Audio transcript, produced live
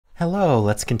Hello,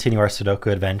 let's continue our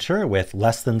Sudoku adventure with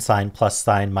less than sign, plus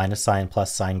sign, minus sign,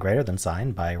 plus sign, greater than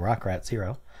sign by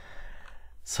rockratzero.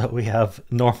 So we have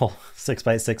normal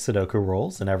 6x6 Sudoku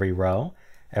rules in every row,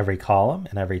 every column,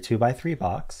 and every 2x3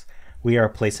 box. We are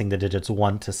placing the digits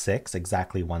 1 to 6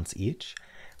 exactly once each.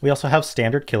 We also have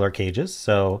standard killer cages,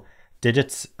 so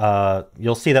digits,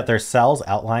 you'll see that there's cells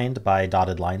outlined by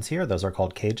dotted lines here. Those are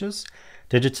called cages.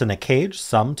 Digits in a cage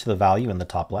sum to the value in the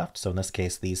top left. So in this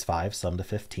case, these 5 sum to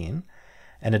 15.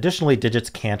 And additionally, digits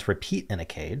can't repeat in a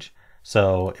cage.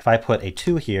 So if I put a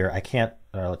 2 here, I can't,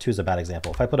 2 is a bad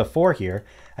example. If I put a 4 here,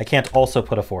 I can't also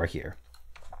put a 4 here.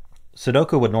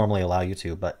 Sudoku would normally allow you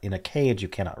to, but in a cage, you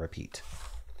cannot repeat.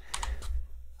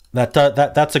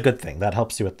 That's a good thing. That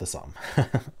helps you with the sum.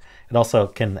 It also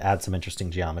can add some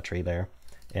interesting geometry there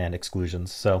and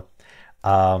exclusions. So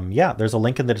yeah, there's a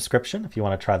link in the description if you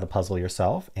want to try the puzzle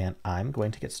yourself, and I'm going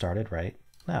to get started right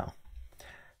now.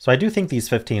 So I do think these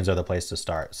 15s are the place to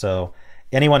start. So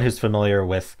anyone who's familiar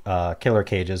with killer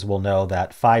cages will know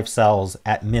that 5 cells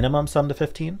at minimum sum to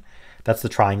 15. That's the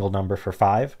triangle number for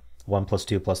 5. 1 plus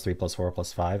 2 plus 3 plus 4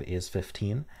 plus 5 is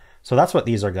 15. So that's what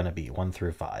these are going to be, 1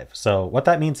 through 5. So what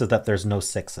that means is that there's no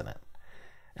 6 in it.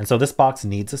 And so this box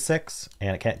needs a 6,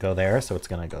 and it can't go there, so it's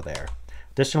going to go there.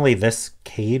 Additionally, this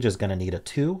cage is going to need a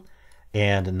 2,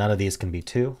 and none of these can be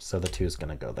 2, so the 2 is going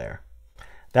to go there.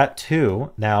 That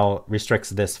 2 now restricts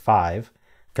this 5,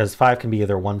 because 5 can be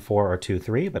either 1, 4 or 2,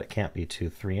 3, but it can't be 2,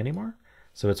 3 anymore.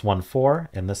 So it's 1, 4,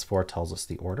 and this 4 tells us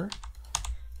the order.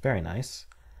 Very nice.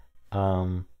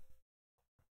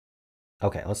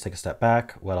 Okay, let's take a step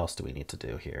back. What else do we need to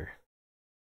do here?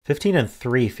 15 and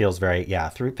 3 feels very,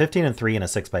 15 and 3 in a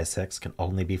 6x6 can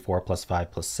only be 4 plus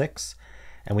 5 plus 6.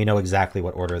 And we know exactly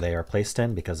what order they are placed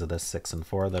in because of this 6 and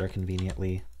 4 that are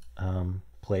conveniently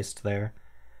placed there.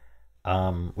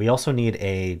 We also need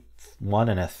a 1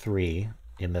 and a 3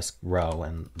 in this row,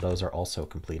 and those are also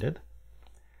completed.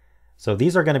 So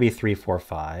these are going to be 3, 4,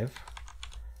 5,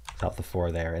 without the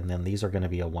 4 there. And then these are going to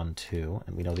be a 1, 2,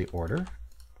 and we know the order.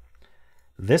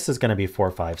 This is going to be 4,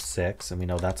 5, 6, and we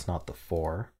know that's not the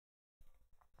 4.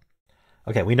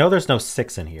 Okay, we know there's no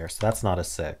 6 in here, so that's not a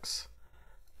 6.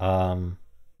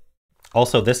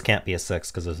 Also, this can't be a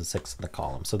 6 because there's a 6 in the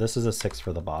column. So this is a 6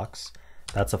 for the box.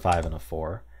 That's a 5 and a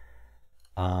 4.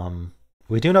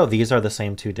 We do know these are the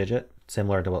same 2-digit,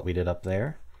 similar to what we did up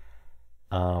there.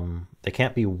 They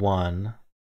can't be 1.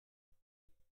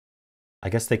 I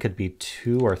guess they could be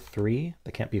 2 or 3.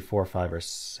 They can't be 4, 5, or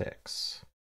 6.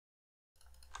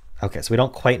 Okay, so we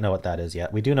don't quite know what that is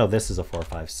yet. We do know this is a 4,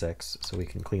 5, 6, so we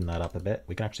can clean that up a bit.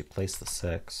 We can actually place the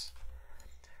 6.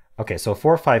 Okay, so a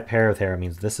 4, 5 pair there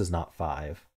means this is not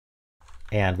 5.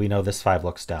 And we know this 5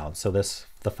 looks down. So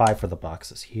the 5 for the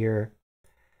box is here.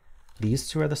 These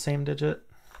two are the same digit.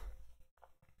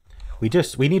 We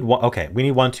need one, okay, we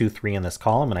need 1, 2, 3 in this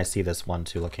column, and I see this 1,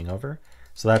 2 looking over.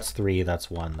 So that's 3,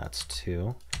 that's 1, that's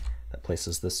 2. That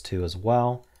places this 2 as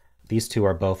well. These two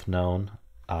are both known.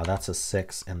 That's a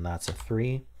 6 and that's a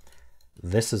 3.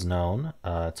 This is known.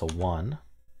 It's a 1.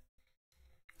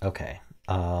 Okay.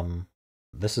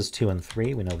 This is 2 and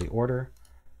 3. We know the order.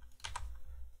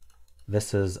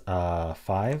 This is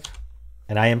 5.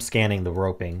 And I am scanning the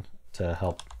roping to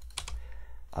help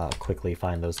quickly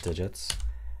find those digits.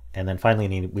 And then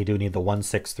finally, we do need the 1,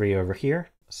 6, 3 over here.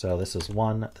 So this is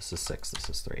 1, this is 6, this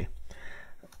is 3.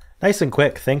 Nice and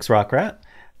quick. Thanks, Rockrat.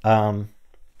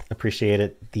 Appreciate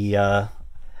it.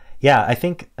 Yeah, I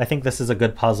think this is a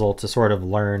good puzzle to sort of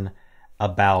learn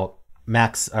about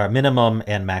minimum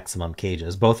and maximum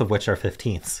cages, both of which are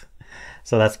 15s.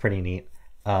 So that's pretty neat.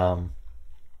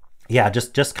 Yeah,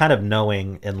 just kind of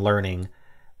knowing and learning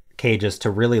cages to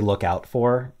really look out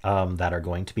for that are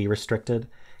going to be restricted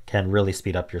can really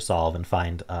speed up your solve and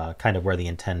find kind of where the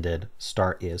intended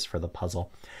start is for the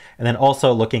puzzle. And then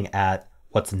also looking at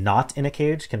what's not in a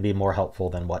cage can be more helpful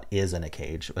than what is in a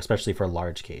cage, especially for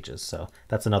large cages. So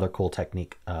that's another cool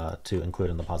technique to include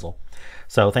in the puzzle.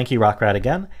 So thank you, Rockrat,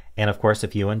 again. And of course,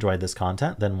 if you enjoyed this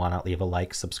content, then why not leave a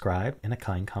like, subscribe, and a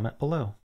kind comment below.